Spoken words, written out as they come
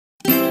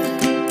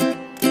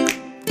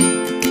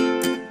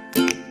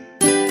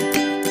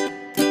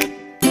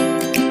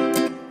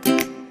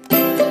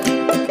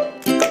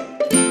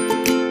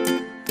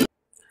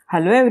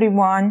Hello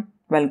everyone,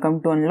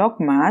 welcome to Unlock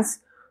Maths.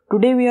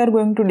 Today we are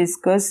going to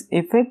discuss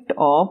effect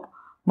of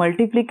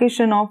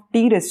multiplication of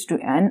t raised to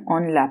n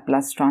on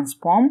Laplace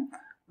transform,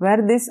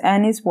 where this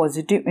n is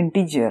positive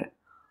integer.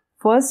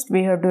 First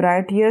we have to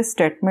write here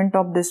statement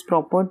of this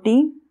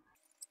property.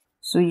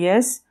 So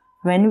yes,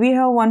 when we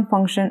have one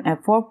function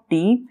f of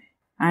t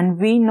and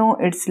we know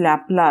its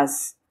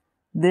Laplace,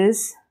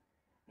 this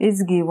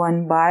is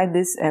given by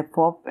this f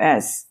of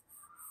s,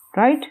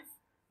 right?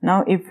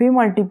 Now if we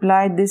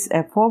multiply this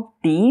f of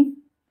t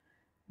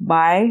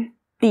by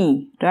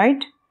t,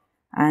 right,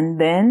 and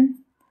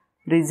then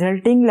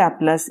resulting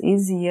Laplace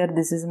is here,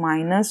 this is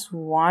minus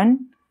 1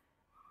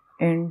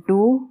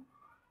 into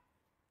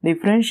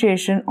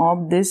differentiation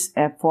of this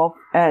f of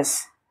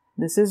s.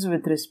 This is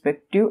with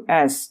respect to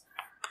s.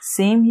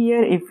 Same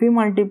here, if we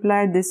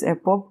multiply this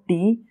f of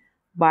t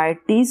by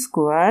t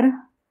square,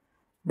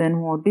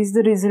 then what is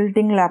the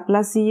resulting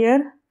Laplace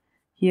here?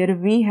 Here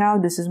we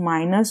have this is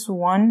minus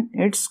 1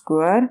 its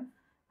square,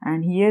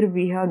 and here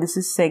we have this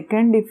is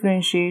second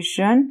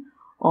differentiation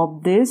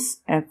of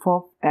this f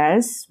of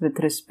s with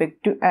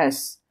respect to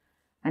s.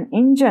 And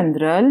in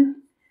general,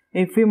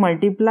 if we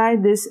multiply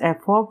this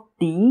f of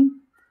t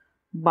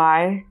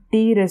by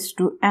t raised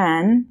to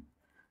n,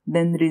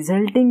 then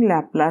resulting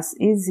Laplace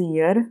is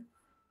here,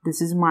 this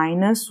is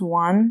minus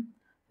 1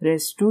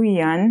 raised to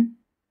n,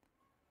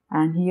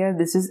 and here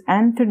this is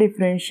nth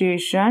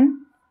differentiation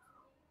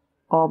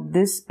of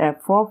this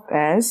f of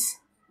s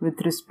with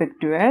respect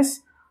to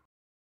s,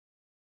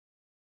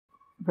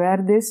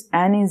 where this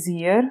n is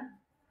here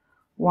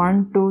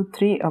 1, 2,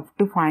 3 up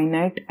to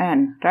finite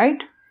n, right?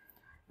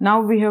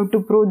 Now we have to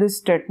prove this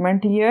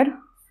statement here.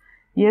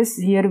 Yes,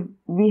 here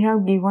we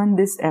have given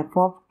this f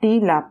of t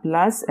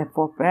Laplace f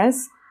of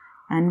s,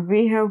 and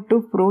we have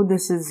to prove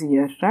this is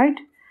here, right?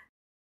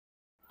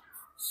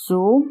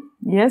 So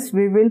yes,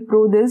 we will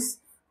prove this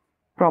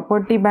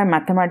property by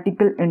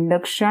mathematical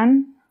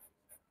induction.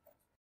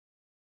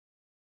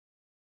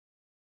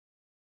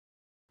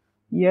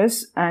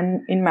 Yes,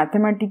 and in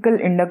mathematical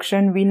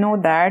induction we know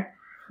that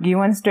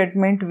given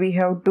statement we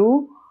have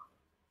to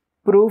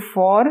prove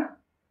for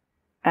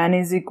n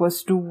is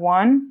equals to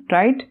 1,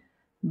 right?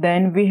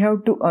 Then we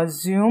have to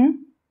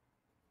assume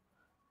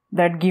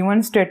that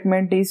given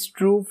statement is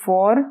true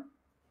for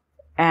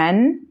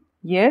n,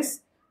 yes,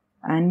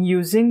 and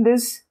using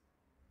this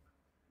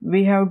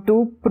we have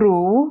to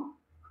prove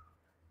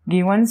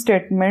given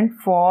statement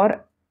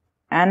for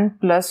n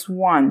plus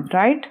 1,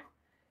 right?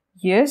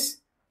 Yes.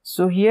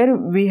 So here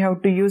we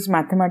have to use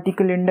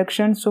mathematical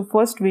induction. So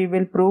first we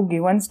will prove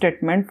given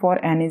statement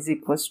for n is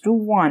equals to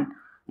 1,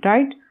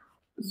 right?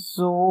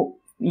 So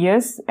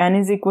yes, n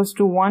is equals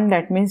to 1,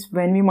 that means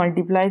when we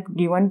multiply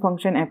given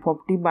function f of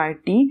t by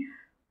t,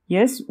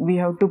 yes, we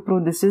have to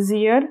prove this is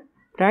here,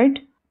 right?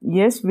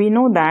 Yes, we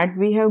know that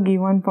we have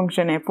given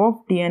function f of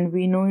t and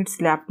we know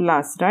its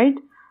Laplace, right?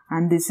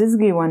 And this is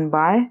given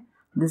by,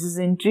 this is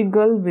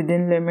integral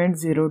within limit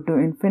 0 to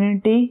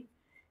infinity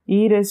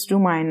e raised to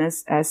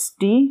minus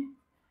st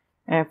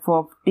f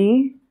of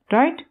t,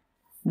 right?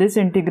 This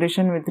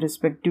integration with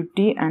respect to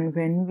t, and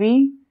when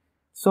we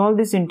solve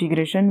this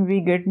integration we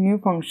get new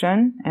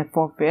function f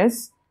of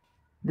s.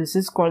 This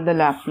is called the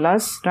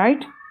Laplace,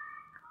 right?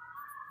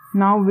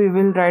 Now we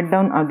will write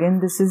down again,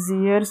 this is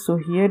here. So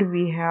here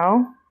we have,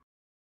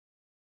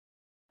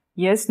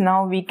 yes,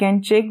 now we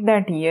can check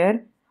that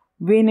here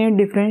we need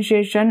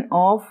differentiation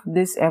of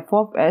this f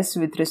of s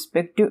with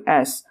respect to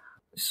s.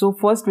 So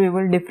first we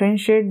will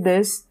differentiate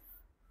this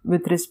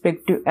with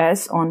respect to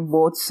s on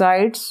both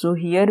sides. So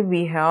here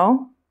we have,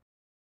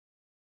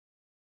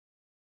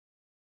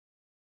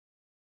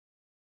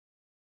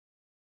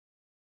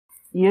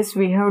 yes,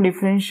 we have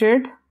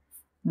differentiate,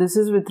 this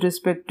is with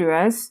respect to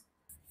s.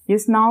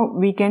 Yes, now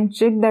we can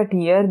check that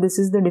here this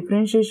is the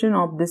differentiation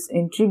of this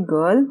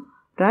integral,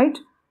 right?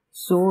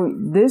 So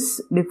this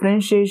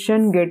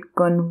differentiation get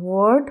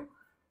convert,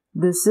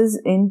 this is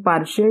in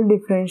partial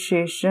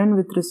differentiation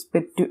with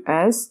respect to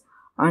s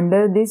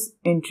under this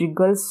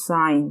integral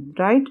sign,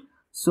 right?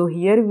 So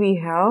here we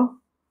have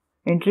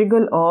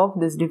integral of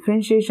this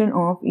differentiation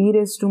of e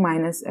raised to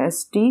minus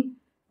st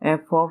f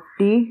of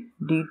t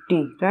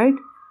dt, right?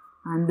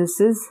 And this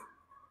is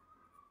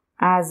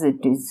as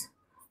it is.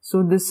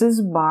 So this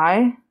is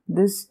by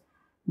this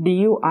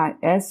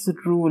DUIS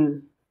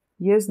rule.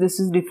 Yes, this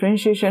is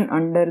differentiation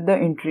under the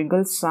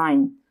integral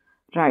sign,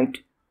 right?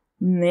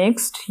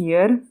 Next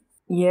here,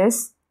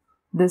 yes,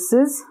 this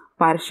is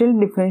partial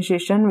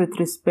differentiation with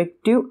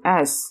respect to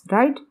s,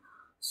 right?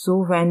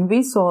 So when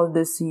we solve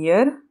this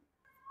here,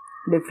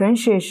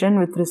 differentiation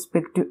with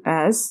respect to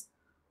s,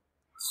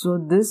 so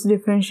this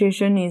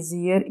differentiation is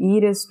here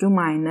e raised to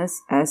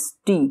minus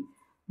st.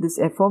 This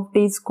f of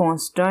t is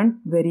constant,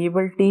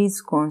 variable t is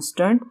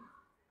constant.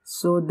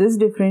 So this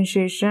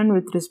differentiation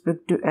with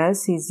respect to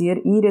s is here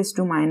e raised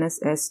to minus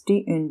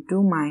st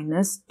into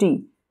minus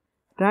t,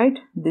 right?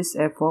 This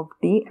f of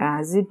t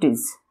as it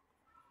is.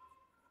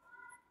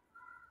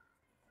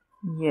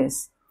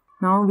 Yes.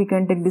 Now we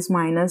can take this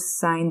minus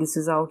sign, this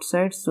is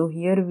outside. So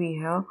here we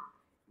have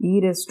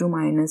e raised to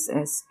minus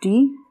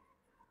st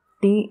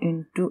t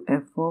into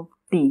f of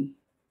t.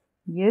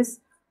 Yes,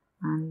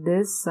 and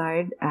this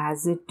side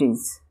as it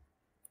is.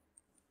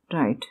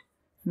 Right.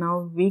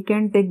 Now we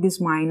can take this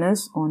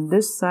minus on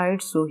this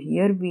side. So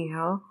here we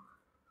have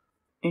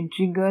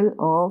integral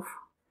of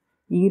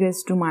e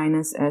raised to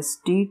minus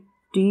st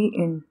t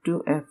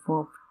into f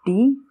of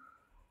t.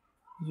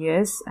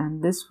 Yes,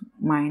 and this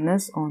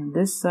minus on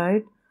this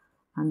side,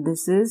 and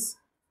this is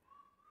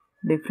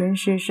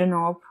differentiation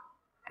of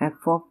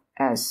f of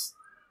s.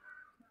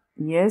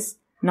 Yes,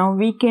 now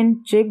we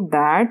can check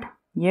that,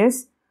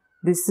 yes,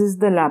 this is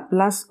the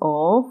Laplace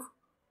of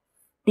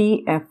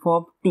t f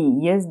of t.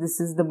 Yes, this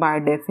is the by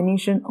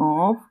definition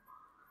of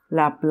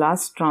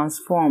Laplace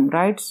transform,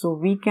 right? So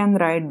we can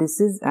write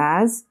this is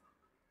as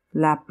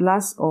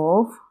Laplace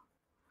of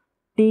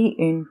t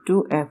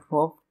into f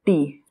of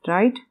t,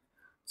 right?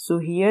 So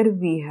here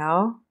we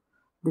have,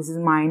 this is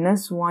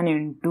minus 1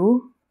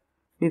 into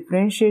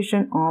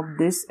differentiation of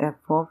this f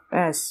of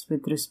s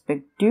with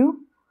respect to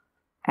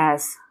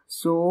s.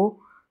 So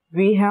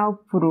we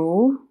have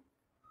proved,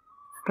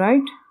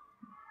 right,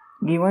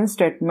 given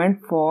statement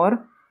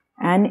for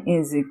n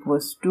is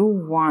equals to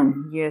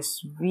 1.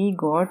 Yes, we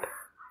got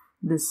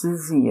this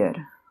is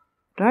here,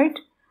 right?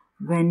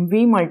 When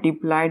we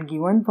multiplied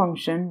given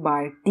function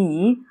by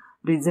t,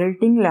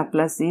 resulting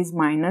Laplace is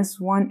minus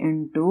 1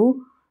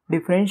 into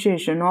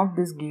differentiation of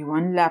this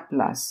given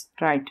Laplace,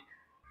 right?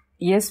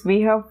 Yes,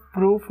 we have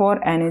proved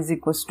for n is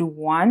equals to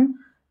 1.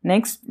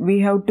 Next, we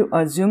have to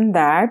assume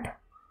that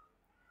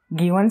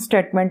given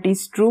statement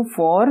is true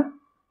for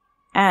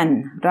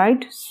n,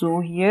 right? So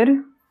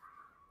here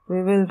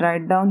we will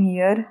write down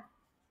here.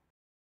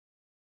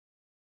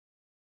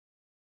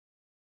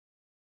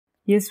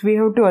 Yes, we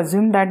have to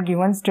assume that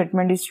given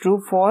statement is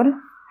true for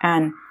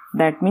n.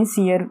 That means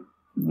here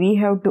we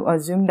have to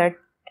assume that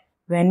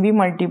when we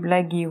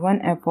multiply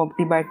given f of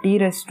t by t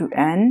raised to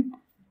n,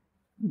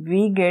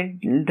 we get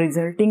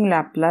resulting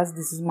Laplace,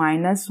 this is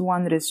minus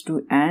 1 raised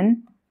to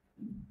n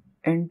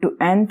into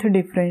nth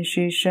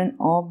differentiation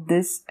of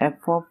this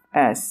f of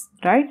s,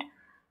 right?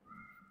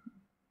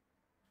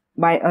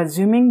 By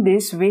assuming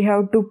this, we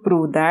have to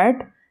prove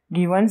that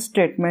given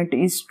statement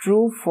is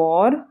true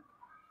for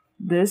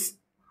this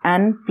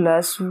n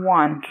plus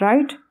 1,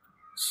 right?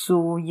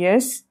 So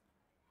yes,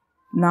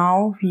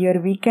 now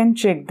here we can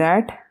check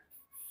that.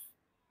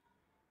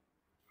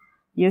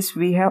 Yes,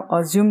 we have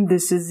assumed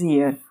this is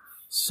here.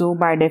 So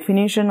by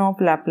definition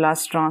of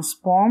Laplace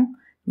transform,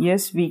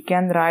 yes, we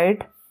can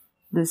write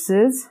this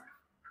is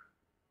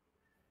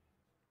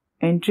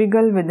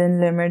integral within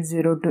limit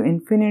 0 to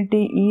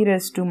infinity e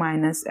raised to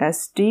minus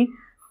st,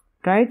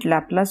 right?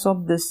 Laplace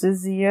of this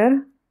is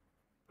here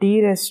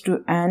t raised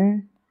to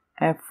n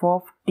f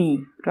of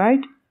t,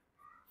 right?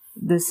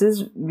 This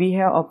is, we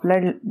have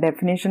applied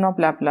definition of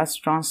Laplace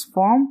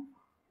transform.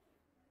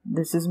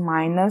 This is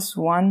minus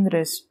 1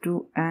 raised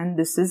to n,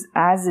 this is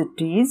as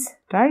it is,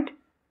 right?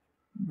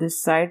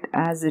 This side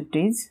as it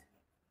is.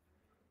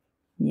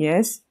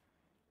 Yes.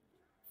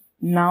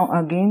 Now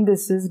again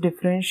this is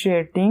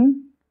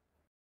differentiating.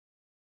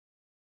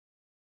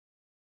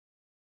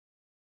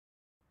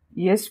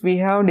 Yes, we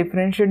have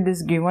differentiated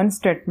this given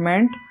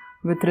statement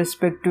with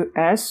respect to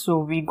s. So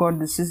we got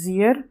this is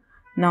here.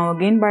 Now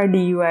again by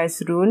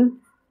DUI's rule,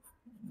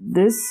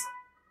 this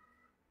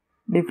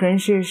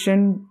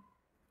differentiation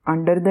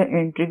under the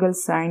integral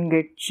sign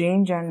get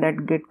changed and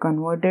that get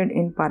converted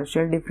in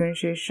partial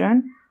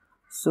differentiation.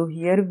 So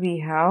here we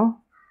have,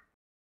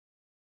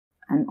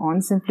 and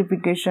on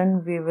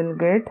simplification we will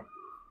get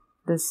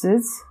this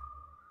is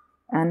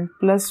n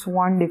plus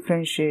 1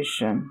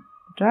 differentiation,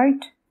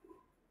 right?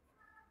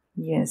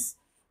 Yes.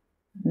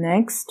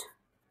 Next,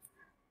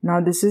 now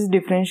this is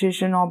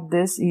differentiation of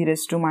this e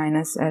raised to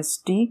minus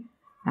st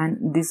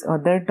and these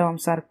other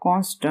terms are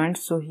constant.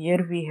 So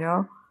here we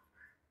have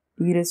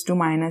e raised to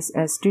minus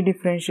st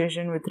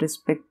differentiation with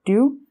respect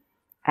to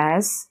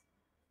s.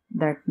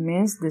 That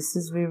means this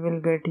is, we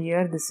will get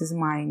here, this is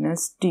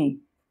minus t,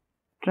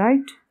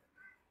 right?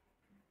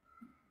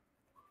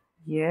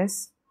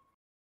 Yes.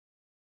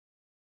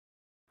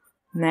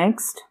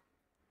 Next,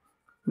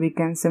 we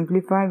can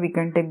simplify, we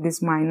can take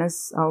this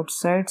minus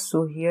outside.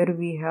 So here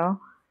we have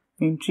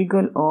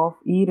integral of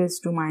e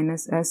raised to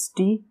minus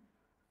st.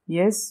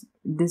 Yes,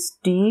 this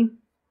t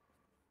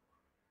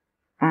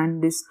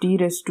and this t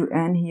raised to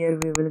n, here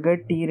we will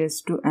get t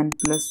raised to n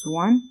plus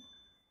 1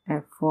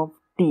 f of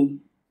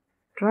t,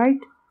 right?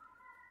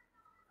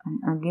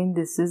 And again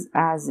this is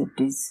as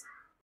it is.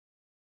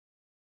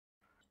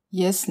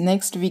 Yes,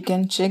 next we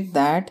can check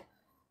that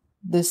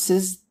this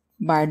is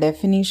by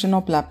definition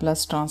of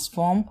Laplace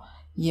transform.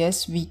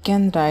 Yes, we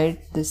can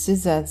write this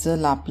is as a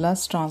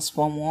Laplace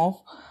transform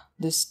of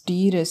this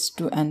t raised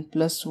to n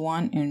plus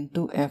 1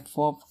 into f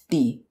of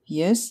t.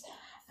 Yes,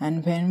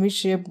 and when we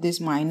shape this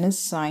minus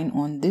sign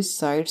on this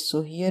side,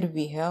 so here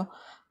we have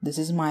this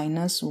is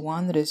minus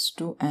 1 raised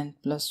to n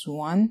plus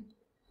 1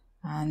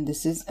 and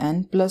this is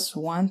n plus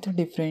 1th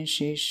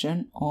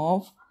differentiation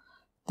of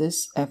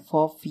this f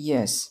of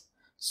s.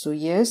 So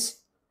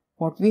yes,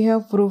 what we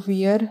have proved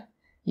here,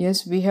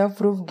 yes, we have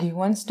proved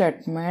given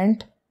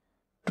statement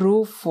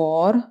true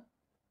for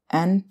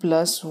n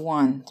plus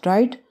 1,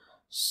 right?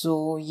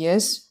 So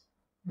yes,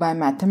 by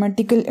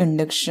mathematical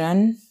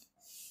induction,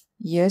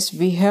 yes,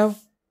 we have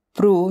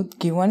proved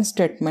given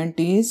statement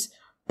is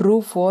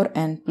true for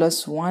n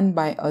plus 1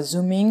 by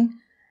assuming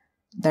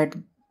that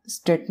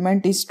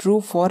statement is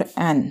true for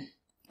n,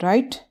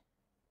 right?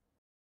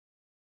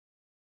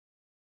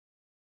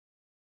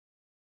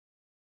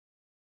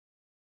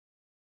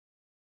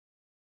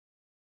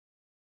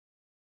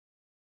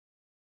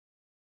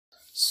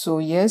 So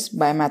yes,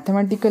 by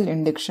mathematical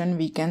induction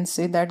we can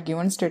say that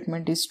given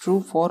statement is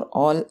true for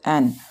all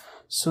n.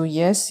 So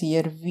yes,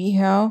 here we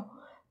have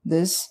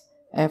this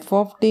f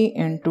of t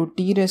into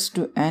t raised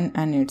to n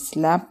and its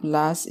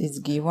Laplace is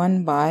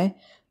given by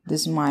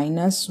this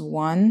minus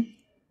 1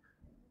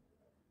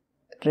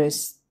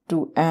 raised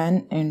to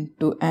n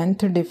into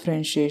nth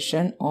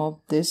differentiation of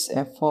this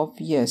f of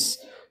s.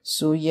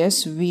 So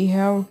yes, we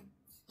have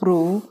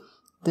proved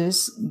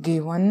this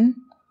given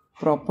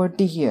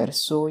property here.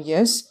 So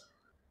yes,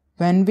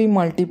 when we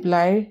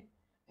multiply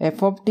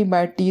f of t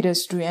by t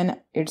raised to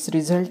n, its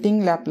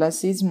resulting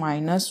Laplace is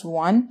minus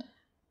 1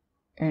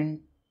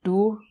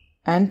 into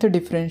nth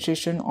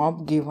differentiation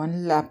of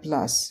given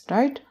Laplace,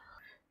 right?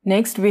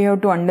 Next, we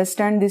have to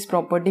understand this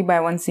property by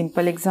one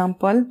simple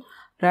example,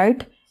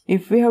 right?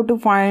 If we have to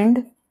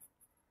find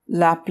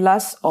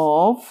Laplace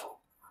of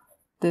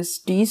this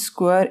t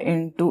square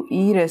into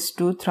e raised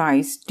to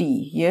thrice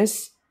t,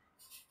 yes,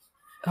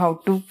 how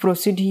to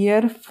proceed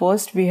here?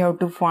 First, we have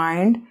to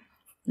find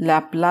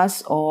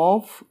Laplace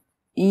of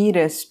e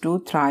raised to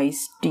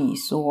thrice t.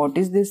 So what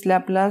is this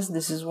Laplace?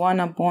 This is 1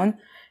 upon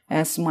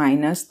s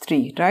minus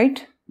 3,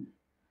 right?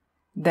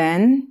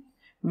 Then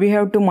we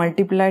have to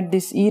multiply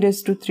this e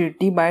raised to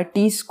 3t by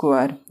t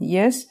square.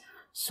 Yes.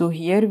 So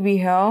here we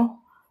have,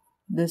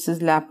 this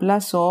is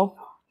Laplace of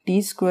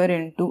t square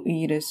into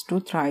e raised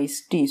to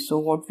thrice t. So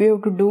what we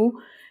have to do?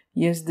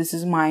 Yes, this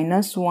is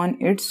minus 1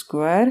 its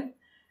square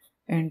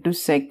into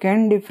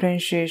second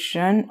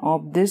differentiation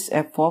of this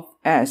f of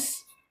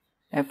s.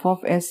 F of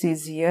s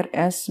is here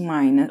s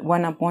minus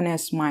 1 upon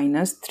s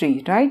minus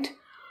 3, right?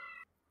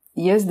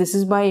 Yes, this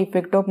is by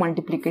effect of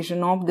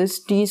multiplication of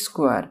this t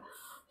square.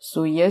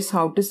 So yes,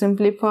 how to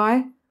simplify?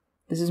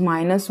 This is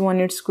minus 1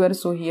 its square.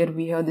 So here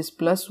we have this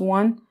plus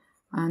 1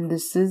 and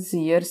this is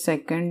here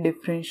second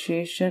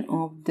differentiation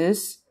of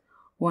this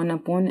 1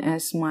 upon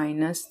s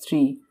minus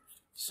 3.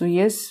 So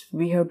yes,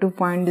 we have to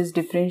find this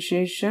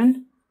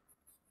differentiation.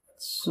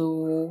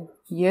 So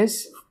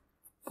yes,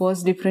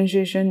 first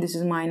differentiation, this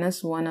is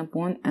minus 1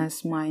 upon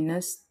s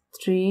minus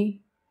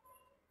 3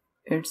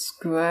 its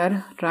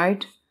square,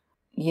 right?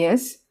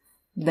 Yes,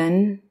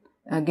 then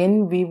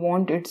again we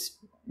want its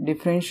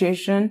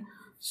differentiation.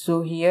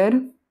 So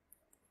here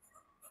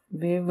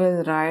we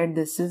will write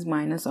this is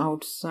minus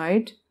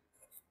outside.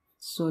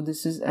 So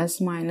this is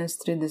s minus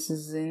 3, this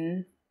is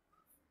in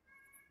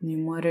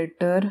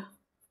numerator.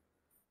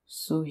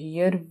 So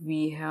here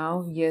we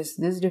have, yes,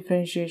 this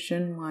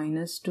differentiation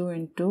minus 2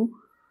 into,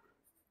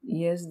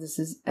 yes, this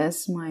is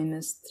s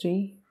minus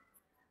 3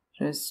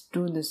 raised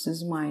to, this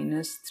is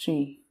minus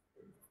 3.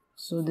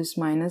 So this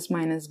minus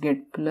minus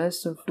get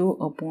plus, so 2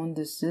 upon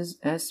this is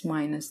s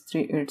minus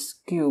 3 its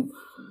cube.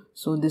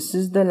 So this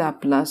is the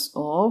Laplace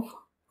of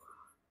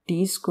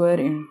t square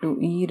into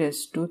e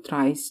raised to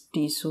thrice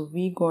t. So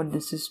we got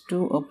this is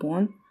 2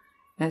 upon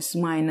s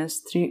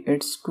minus 3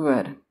 its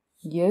square.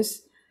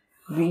 Yes,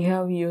 we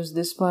have used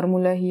this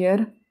formula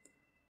here.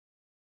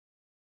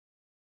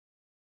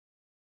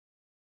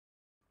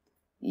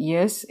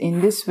 Yes,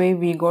 in this way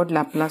we got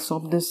Laplace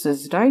of this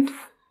is, right?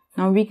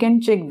 Now we can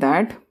check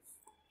that.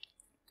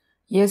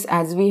 Yes,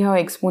 as we have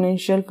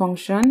exponential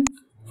function,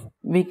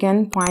 we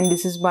can find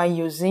this is by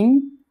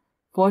using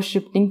first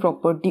shifting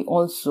property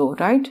also,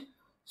 right?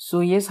 So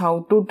yes,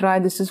 how to try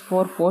this is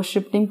for first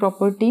shifting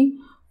property.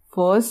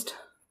 First,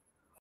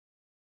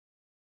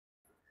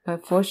 by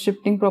first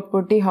shifting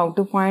property, how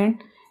to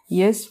find?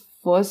 Yes,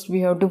 first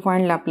we have to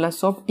find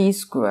Laplace of t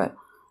square.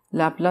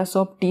 Laplace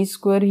of t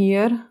square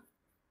here,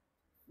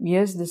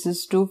 yes, this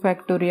is 2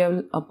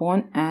 factorial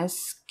upon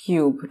s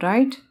cube,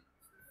 right?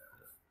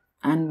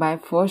 And by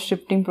first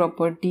shifting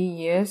property,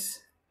 yes,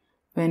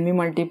 when we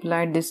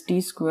multiply this t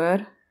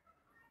square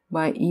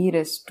by e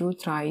raised to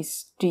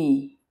thrice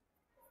t.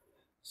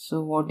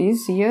 So what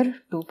is here?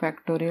 2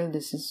 factorial,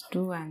 this is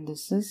 2 and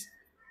this is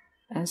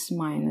s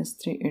minus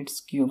 3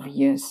 its cube.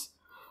 Yes.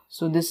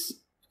 So this,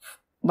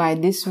 by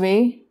this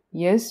way,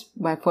 yes,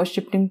 by first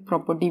shifting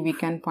property we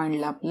can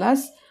find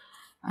Laplace.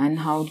 And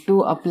how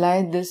to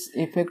apply this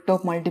effect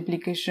of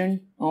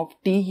multiplication of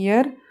t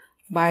here?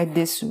 By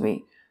this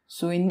way.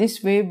 So in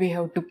this way we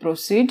have to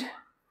proceed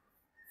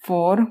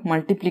for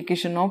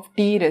multiplication of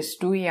t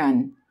raised to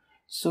n.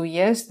 So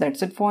yes,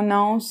 that's it for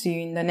now. See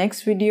you in the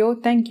next video.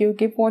 Thank you.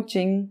 Keep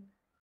watching.